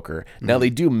Power Broker. Now, they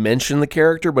do mention the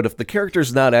character, but if the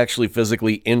character's not actually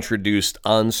physically introduced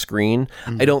on screen,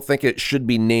 I don't think it should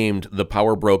be named The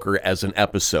Power Broker as an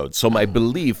episode. So my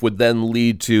belief would then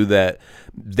lead to that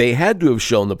they had to have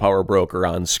shown the Power Broker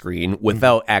on screen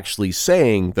without actually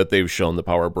saying that they've shown the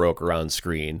Power Broker on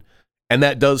screen. And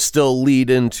that does still lead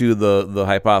into the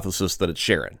hypothesis that it's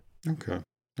Sharon.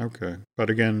 Okay. But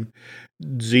again,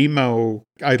 Zemo,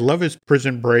 I love his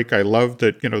prison break. I love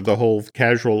that, the whole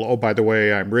casual, oh, by the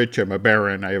way, I'm rich, I'm a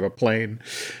baron, I have a plane.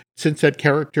 Since that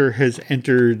character has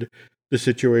entered the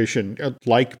situation,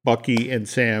 like Bucky and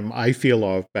Sam, I feel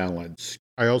off balance.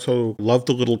 I also love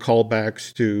the little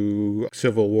callbacks to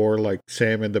Civil War, like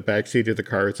Sam in the backseat of the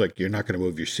car. It's like, you're not going to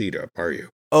move your seat up, are you?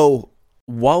 Oh,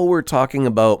 while we're talking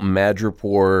about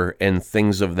Madripoor and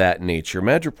things of that nature,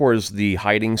 Madripoor is the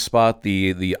hiding spot,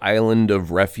 the island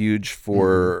of refuge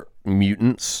for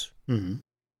mutants.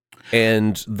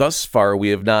 And thus far, we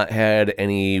have not had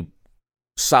any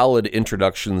solid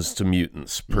introductions to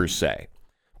mutants, per se.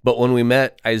 But when we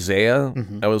met Isaiah,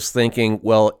 I was thinking,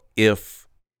 well, if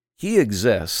he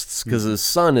exists because his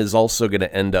son is also going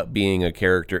to end up being a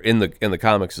character in the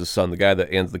comics. His son,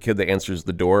 the kid that answers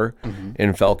the door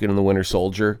in Falcon and the Winter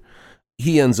Soldier,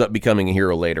 he ends up becoming a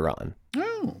hero later on.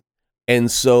 Oh. And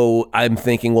so I'm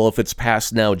thinking, well, if it's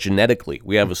passed now genetically,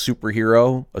 we have a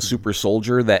superhero, a super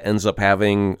soldier that ends up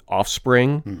having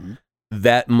offspring.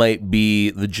 That might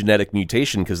be the genetic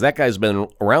mutation, because that guy's been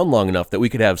around long enough that we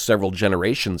could have several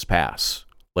generations pass,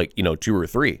 like, 2 or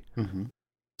 3.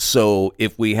 So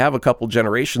if we have a couple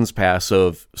generations pass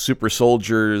of super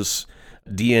soldiers'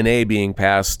 DNA being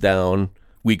passed down,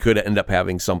 we could end up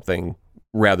having something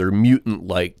rather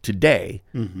mutant-like today,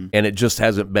 and it just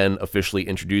hasn't been officially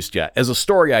introduced yet. As a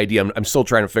story idea, I'm still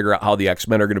trying to figure out how the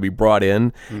X-Men are going to be brought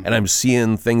in, and I'm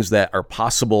seeing things that are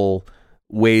possible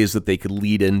ways that they could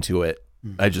lead into it.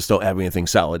 I just don't have anything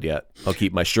solid yet. I'll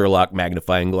keep my Sherlock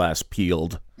magnifying glass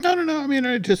peeled. No. I mean,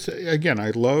 I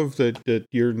love that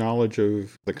your knowledge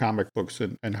of the comic books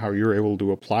and how you're able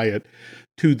to apply it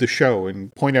to the show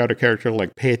and point out a character,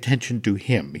 like, pay attention to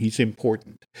him. He's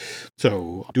important.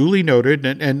 So duly noted.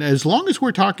 And as long as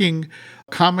we're talking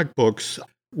comic books,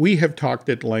 we have talked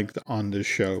at length on this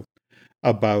show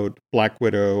about Black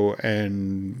Widow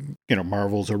and,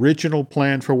 Marvel's original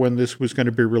plan for when this was going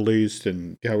to be released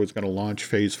and how it's going to launch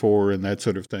Phase 4 and that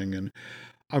sort of thing. And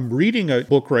I'm reading a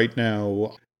book right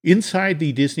now, Inside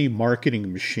the Disney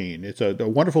Marketing Machine. It's a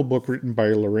wonderful book written by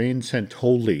Lorraine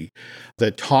Santoli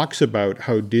that talks about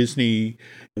how Disney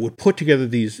would put together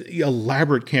these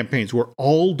elaborate campaigns where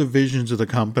all divisions of the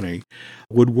company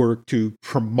would work to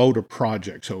promote a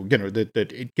project. So,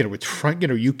 it's front,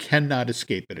 you cannot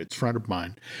escape it. It's front of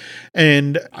mind.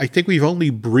 And I think we've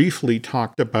only briefly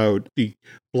talked about the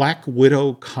Black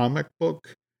Widow comic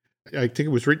book. I think it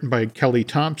was written by Kelly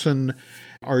Thompson,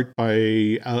 art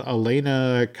by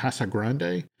Elena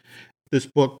Casagrande. This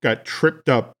book got tripped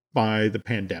up by the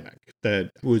pandemic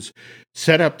that was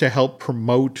set up to help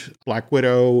promote Black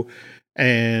Widow.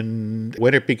 And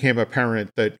when it became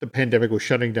apparent that the pandemic was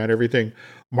shutting down everything,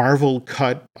 Marvel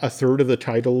cut a third of the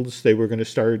titles they were going to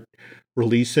start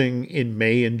releasing in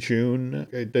May and June.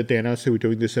 They announced they were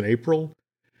doing this in April.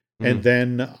 And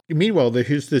then, meanwhile,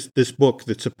 there's this book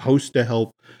that's supposed to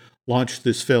help launch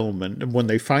this film, and when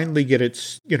they finally get it,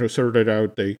 sorted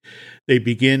out, they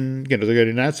begin, they're going to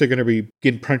announce they're going to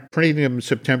begin printing them in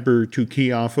September to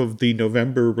key off of the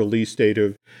November release date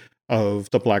of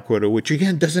the Black Widow, which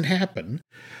again doesn't happen.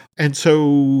 And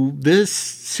so this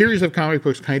series of comic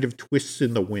books kind of twists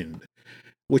in the wind,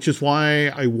 which is why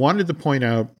I wanted to point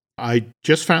out, I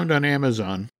just found on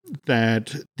Amazon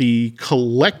that the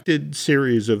collected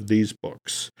series of these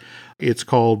books, it's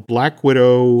called Black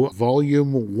Widow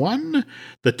Volume 1,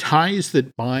 The Ties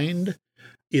That Bind.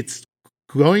 It's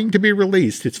going to be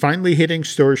released. It's finally hitting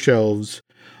store shelves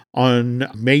on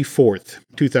May 4th,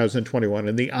 2021.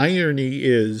 And the irony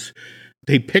is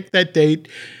they picked that date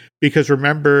because,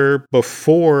 remember,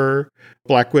 before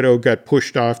Black Widow got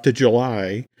pushed off to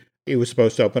July, it was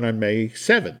supposed to open on May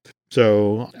 7th.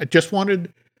 So I just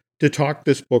wanted to talk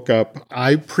this book up.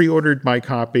 I pre-ordered my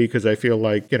copy because I feel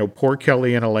like, poor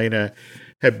Kelly and Elena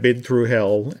have been through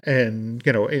hell. And,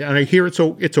 and I hear it's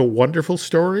a wonderful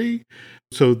story.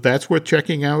 So that's worth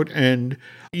checking out. And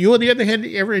you, on the other hand,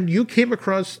 Erin, you came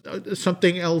across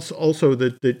something else also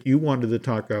that you wanted to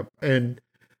talk up. And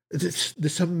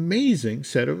this amazing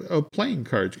set of playing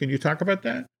cards. Can you talk about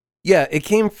that? Yeah, it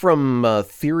came from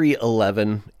Theory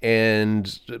 11,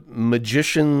 and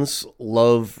magicians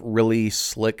love really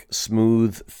slick,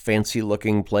 smooth,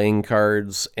 fancy-looking playing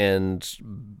cards, and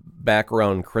back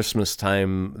around Christmas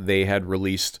time, they had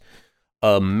released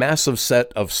a massive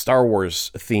set of Star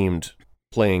Wars-themed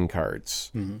playing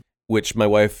cards, which my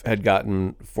wife had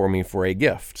gotten for me for a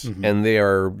gift, and they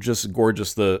are just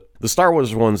gorgeous. The Star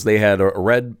Wars ones, they had a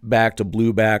red-backed, a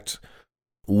blue-backed,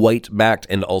 white-backed,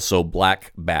 and also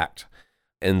black-backed,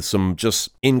 and some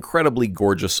just incredibly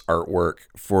gorgeous artwork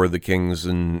for the kings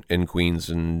and queens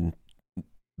and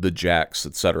the jacks,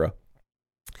 etc.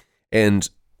 And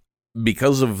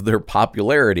because of their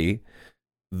popularity,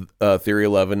 Theory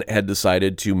 11 had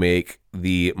decided to make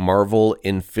the Marvel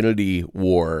Infinity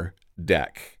War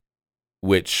deck,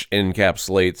 which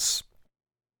encapsulates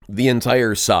the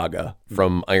entire saga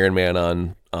from Iron Man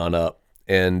on up.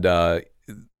 And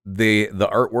the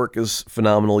artwork is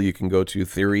phenomenal. You can go to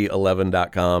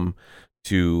theory11.com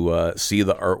to see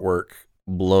the artwork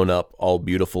blown up, all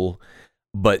beautiful.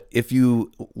 But if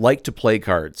you like to play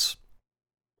cards,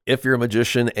 if you're a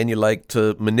magician and you like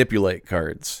to manipulate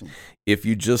cards, if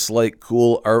you just like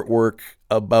cool artwork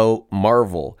about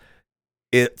Marvel,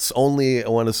 it's only, I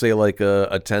want to say, like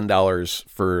a $10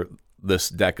 for this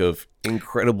deck of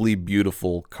incredibly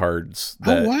beautiful cards.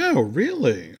 Oh, wow,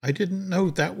 really? I didn't know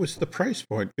that was the price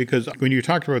point, because when you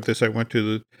talked about this, I went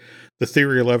to the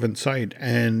Theory 11 site,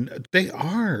 and they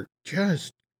are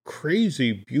just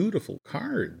crazy beautiful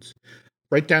cards,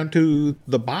 right down to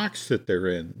the box that they're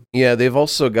in. Yeah, they've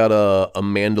also got a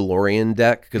Mandalorian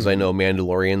deck, because I know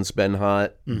Mandalorian's been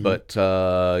hot. But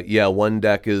one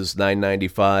deck is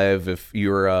 $9.95. If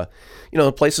you're,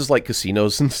 places like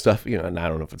casinos and stuff, and I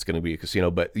don't know if it's going to be a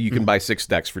casino, but you can buy 6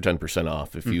 decks for 10%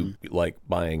 off if you like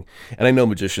buying. And I know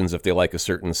magicians, if they like a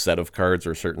certain set of cards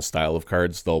or a certain style of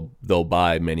cards, they'll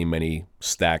buy many, many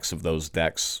stacks of those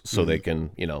decks so they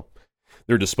can,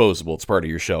 they're disposable. It's part of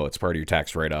your show. It's part of your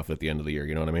tax write-off at the end of the year.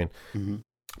 You know what I mean?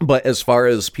 But as far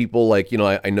as people like,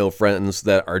 I know friends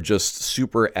that are just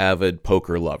super avid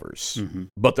poker lovers,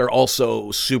 but they're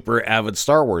also super avid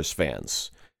Star Wars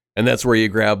fans. And that's where you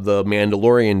grab the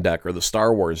Mandalorian deck or the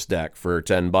Star Wars deck for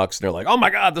 $10. And they're like, oh my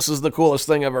God, this is the coolest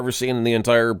thing I've ever seen in the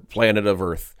entire planet of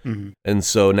Earth. And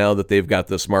so now that they've got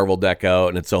this Marvel deck out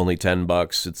and it's only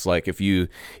 $10, it's like, if you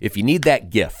need that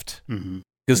gift,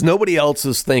 because nobody else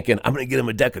is thinking, I'm going to get him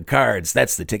a deck of cards.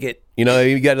 That's the ticket.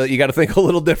 You got to think a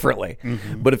little differently.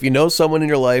 But if you know someone in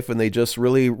your life and they just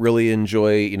really, really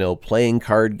enjoy, playing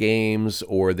card games,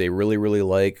 or they really, really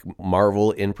like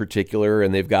Marvel in particular,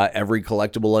 and they've got every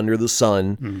collectible under the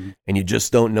sun, and you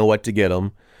just don't know what to get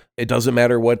them, it doesn't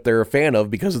matter what they're a fan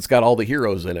of, because it's got all the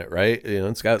heroes in it, right?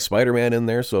 It's got Spider-Man in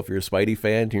there. So if you're a Spidey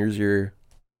fan, here's your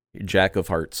Jack of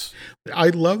Hearts. I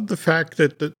love the fact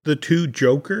that the 2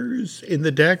 Jokers in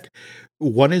the deck,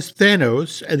 one is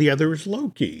Thanos and the other is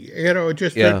Loki. I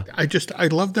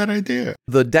love that idea.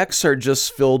 The decks are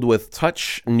just filled with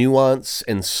touch, nuance,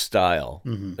 and style,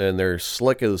 and they're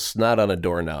slick as snot on a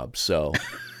doorknob. So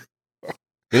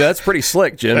that's pretty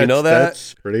slick, Jim. You know that?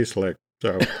 That's pretty slick.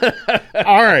 So,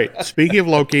 all right. Speaking of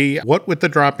Loki, what with the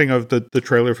dropping of the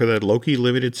trailer for that Loki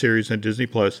limited series on Disney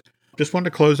Plus, just wanted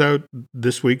to close out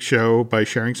this week's show by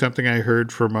sharing something I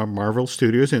heard from a Marvel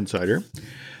Studios insider.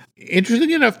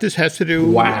 Interesting enough, this has to do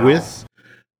with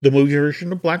the movie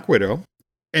version of Black Widow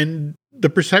and the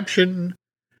perception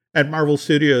at Marvel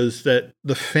Studios that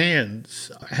the fans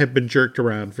have been jerked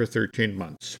around for 13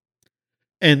 months.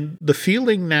 And the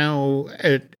feeling now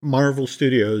at Marvel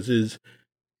Studios is,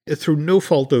 through no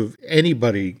fault of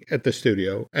anybody at the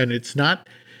studio, and it's not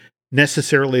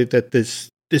necessarily that this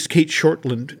Kate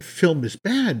Shortland film is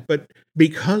bad, but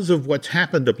because of what's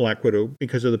happened to Black Widow,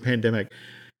 because of the pandemic,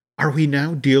 are we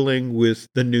now dealing with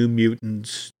the New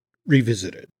Mutants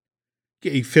revisited?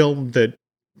 A film that,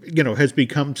 has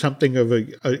become something of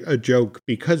a joke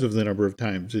because of the number of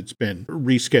times it's been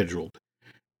rescheduled.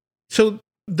 So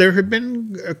there have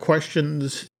been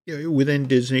questions within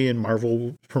Disney and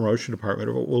Marvel promotion department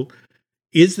about, well,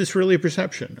 is this really a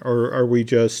perception, or are we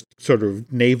just sort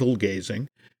of navel gazing?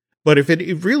 But if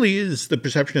it really is the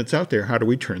perception that's out there, how do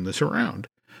we turn this around?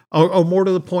 Or more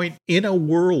to the point, in a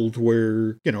world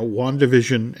where,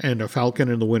 WandaVision and a Falcon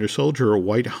and the Winter Soldier are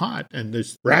white hot, and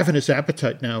there's ravenous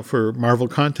appetite now for Marvel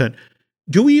content,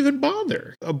 do we even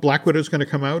bother? Black Widow is going to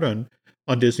come out on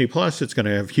Disney Plus. It's going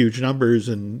to have huge numbers,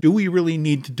 and do we really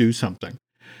need to do something?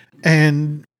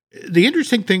 And the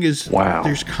interesting thing is,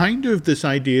 there's kind of this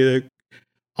idea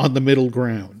on the middle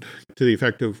ground to the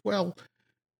effect of, well,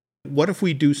 what if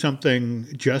we do something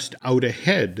just out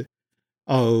ahead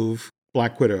of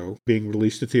Black Widow being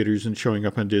released to theaters and showing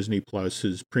up on Disney Plus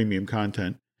as premium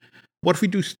content? What if we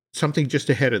do something just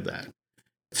ahead of that?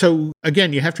 So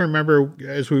again, you have to remember,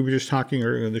 as we were just talking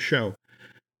earlier in the show,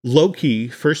 Loki,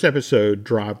 first episode,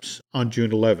 drops on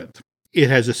June 11th. It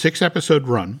has a 6-episode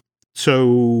run.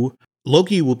 So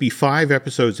Loki will be 5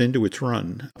 episodes into its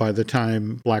run by the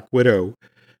time Black Widow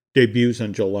debuts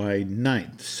on July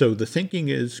 9th. So the thinking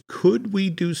is, could we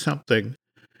do something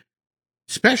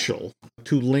special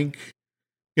to link,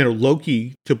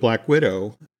 Loki to Black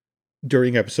Widow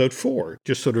during episode 4?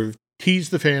 Just sort of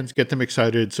tease the fans, get them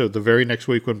excited, so the very next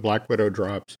week when Black Widow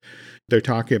drops, they're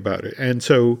talking about it. And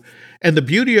the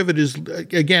beauty of it is,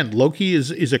 again, Loki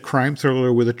is a crime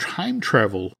thriller with a time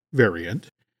travel variant.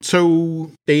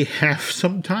 So they have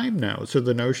some time now. So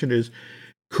the notion is,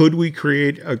 could we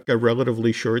create a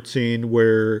relatively short scene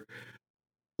where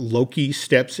Loki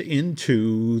steps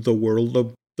into the world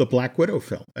of the Black Widow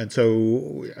film? And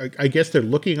so I guess they're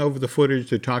looking over the footage.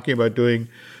 They're talking about doing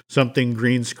something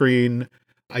green screen.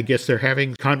 I guess they're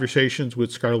having conversations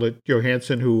with Scarlett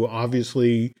Johansson, who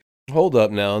obviously... Hold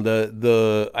up now.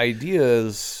 The idea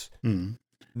is...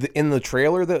 in the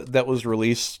trailer that was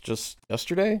released just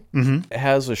yesterday, it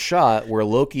has a shot where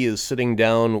Loki is sitting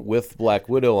down with Black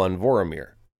Widow on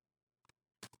Vormir.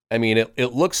 I mean,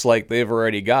 it looks like they've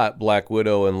already got Black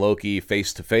Widow and Loki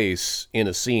face to face in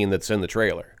a scene that's in the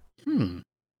trailer.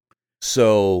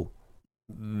 So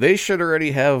they should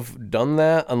already have done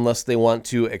that unless they want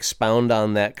to expound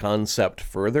on that concept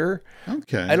further.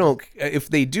 Okay. If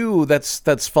they do,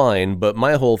 that's fine. But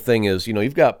my whole thing is,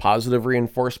 you've got positive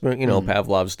reinforcement,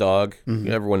 Pavlov's dog.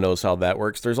 Everyone knows how that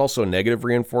works. There's also negative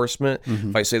reinforcement.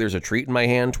 If I say there's a treat in my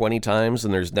hand 20 times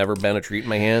and there's never been a treat in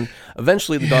my hand,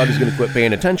 eventually the dog is going to quit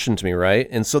paying attention to me, right?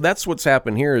 And so that's what's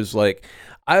happened here is like,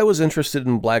 I was interested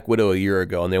in Black Widow a year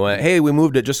ago, and they went, hey, we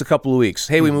moved it just a couple of weeks.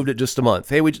 Hey, we moved it just a month.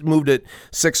 Hey, we moved it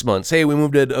 6 months. Hey, we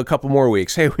moved it a couple more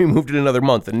weeks. Hey, we moved it another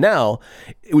month. And now,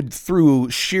 through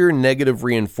sheer negative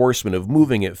reinforcement of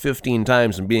moving it 15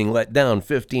 times and being let down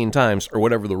 15 times, or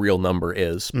whatever the real number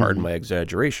is, pardon my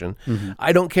exaggeration,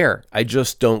 I don't care. I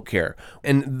just don't care.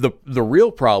 And the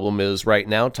real problem is right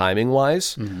now,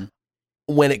 timing-wise,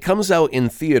 when it comes out in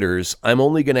theaters, I'm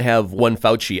only going to have one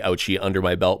Fauci ouchie under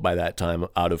my belt by that time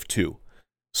out of 2.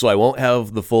 So I won't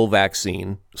have the full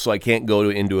vaccine, so I can't go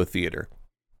into a theater.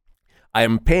 I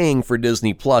am paying for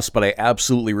Disney Plus, but I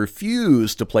absolutely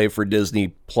refuse to pay for Disney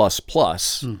Plus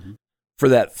for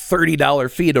that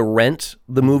 $30 fee to rent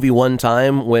the movie one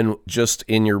time when just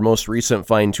in your most recent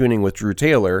fine-tuning with Drew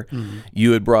Taylor,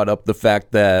 you had brought up the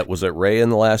fact that, was it Raya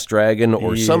and the Last Dragon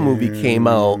or some movie came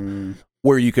out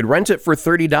where you could rent it for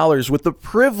 $30 with the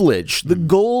privilege, the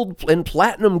gold and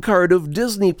platinum card of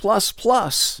Disney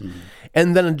Plus.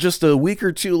 And then just a week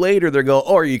or two later, they go,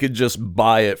 or you could just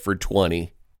buy it for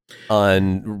 $20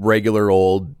 on regular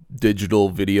old digital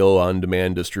video on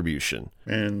demand distribution.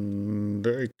 And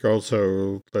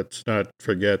also, let's not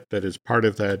forget that as part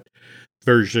of that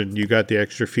version, you got the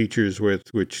extra features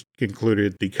which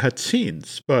included the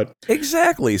cutscenes. But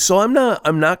exactly. So I'm not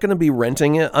going to be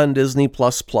renting it on Disney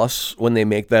Plus when they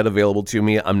make that available to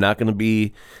me. I'm not going to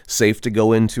be safe to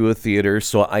go into a theater.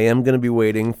 So I am going to be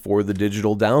waiting for the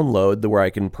digital download where I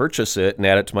can purchase it and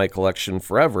add it to my collection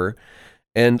forever.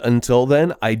 And until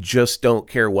then, I just don't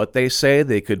care what they say.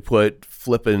 They could put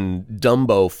flippin'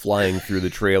 Dumbo flying through the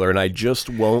trailer, and I just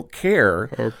won't care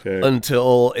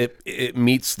until it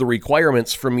meets the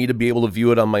requirements for me to be able to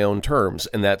view it on my own terms,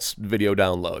 and that's video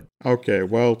download. Okay,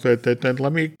 well, then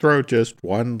let me throw just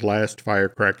one last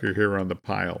firecracker here on the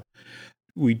pile.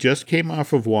 We just came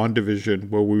off of WandaVision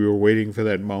where we were waiting for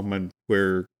that moment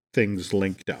where things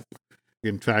linked up.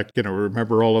 In fact,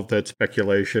 remember all of that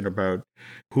speculation about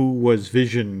who was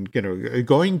Vision,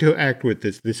 going to act with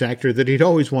this actor that he'd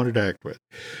always wanted to act with.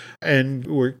 And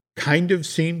we're kind of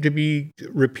seem to be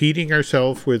repeating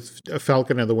ourselves with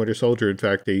Falcon and the Winter Soldier. In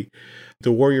fact, the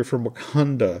warrior from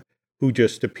Wakanda who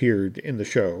just appeared in the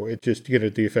show, it just,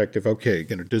 the effect of, okay,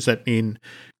 does that mean,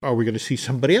 are we going to see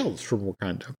somebody else from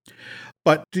Wakanda?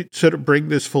 But to sort of bring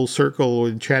this full circle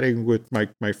and chatting with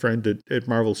my friend at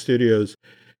Marvel Studios,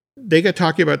 they got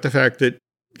talking about the fact that,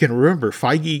 remember,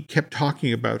 Feige kept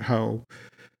talking about how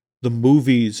the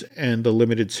movies and the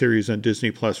limited series on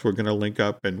Disney Plus were going to link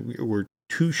up, and we're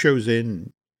 2 shows in,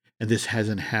 and this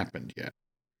hasn't happened yet.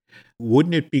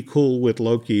 Wouldn't it be cool with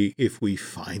Loki if we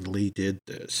finally did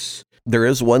this? There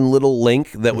is one little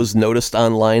link that was noticed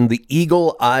online. The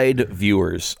eagle-eyed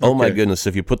viewers. Oh my goodness.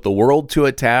 If you put the world to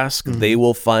a task, they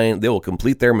will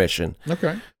complete their mission.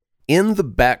 Okay. In the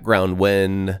background,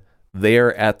 when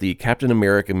they're at the Captain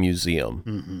America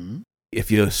Museum, if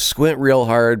you squint real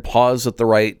hard, pause at the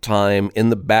right time, in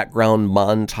the background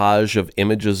montage of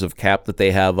images of Cap that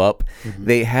they have up,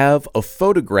 they have a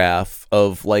photograph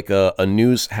of like a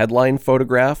news headline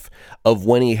photograph of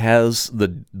when he has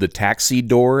the taxi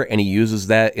door, and he uses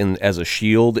that as a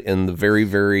shield in the very,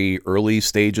 very early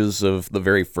stages of the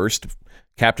very first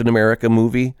Captain America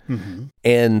movie.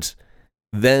 And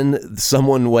then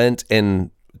someone went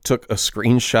and took a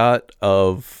screenshot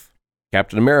of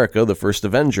Captain America, the first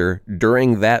Avenger,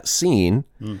 during that scene,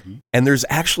 and there's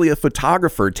actually a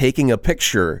photographer taking a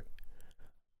picture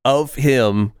of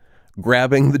him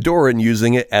grabbing the door and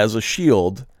using it as a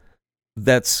shield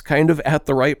that's kind of at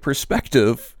the right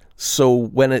perspective, so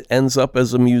when it ends up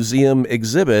as a museum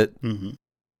exhibit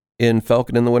in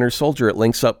Falcon and the Winter Soldier, it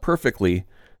links up perfectly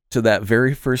to that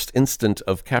very first instant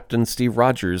of Captain Steve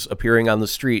Rogers appearing on the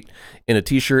street in a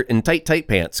t-shirt and tight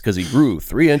pants because he grew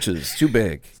 3 inches too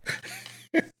big.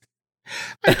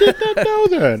 I did not know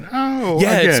that. Oh,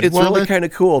 yeah, it's really kind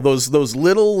of cool. Those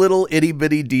little itty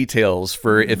bitty details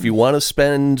for if you want to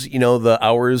spend the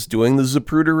hours doing the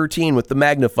Zapruder routine with the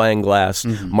magnifying glass.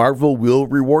 Marvel will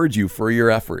reward you for your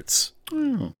efforts.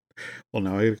 Oh. Well,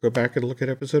 now I got to go back and look at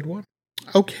episode 1.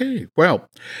 Okay. Well,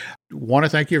 want to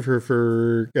thank you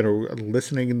for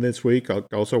listening this week. I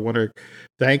also want to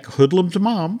thank Hoodlum's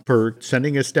mom for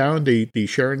sending us down the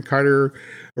Sharon Carter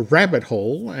rabbit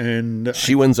hole, and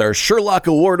she wins our Sherlock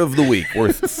Award of the Week,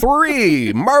 worth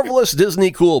 3 Marvelous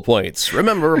Disney Cool Points.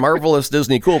 Remember, Marvelous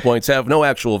Disney Cool Points have no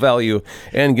actual value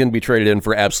and can be traded in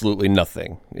for absolutely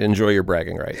nothing. Enjoy your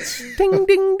bragging rights. Ding,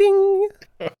 ding, ding.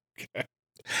 Okay.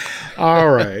 All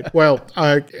right. Well,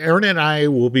 Aaron and I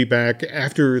will be back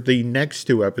after the next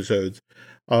 2 episodes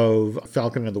of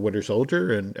Falcon and the Winter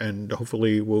Soldier, and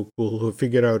hopefully we'll have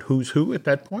figured out who's who at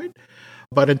that point.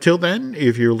 But until then,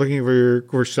 if you're looking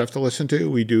for stuff to listen to,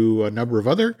 we do a number of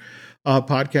other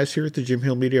podcasts here at the Jim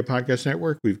Hill Media Podcast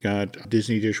Network. We've got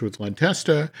Disney Dish with Len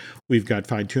Testa. We've got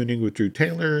Fine Tuning with Drew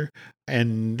Taylor,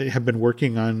 and have been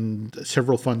working on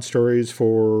several fun stories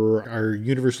for our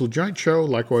Universal Joint Show.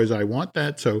 Likewise, I Want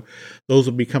That. So those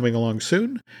will be coming along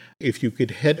soon. If you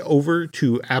could head over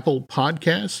to Apple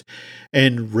Podcasts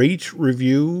and rate,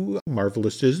 review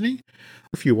Marvelous Disney.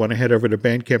 If you want to head over to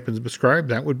Bandcamp and subscribe,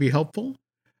 that would be helpful.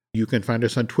 You can find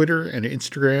us on Twitter and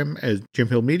Instagram as Jim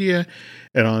Hill Media,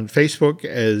 and on Facebook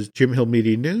as Jim Hill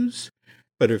Media News.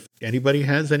 But if anybody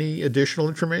has any additional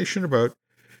information about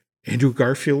Andrew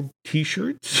Garfield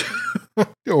T-shirts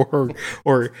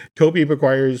or Tobey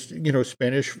Maguire's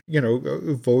Spanish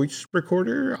voice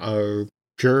recorder,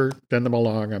 sure, send them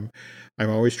along. I'm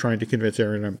always trying to convince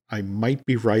Aaron I might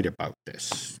be right about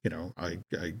this.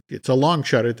 It's a long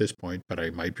shot at this point, but I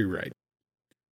might be right.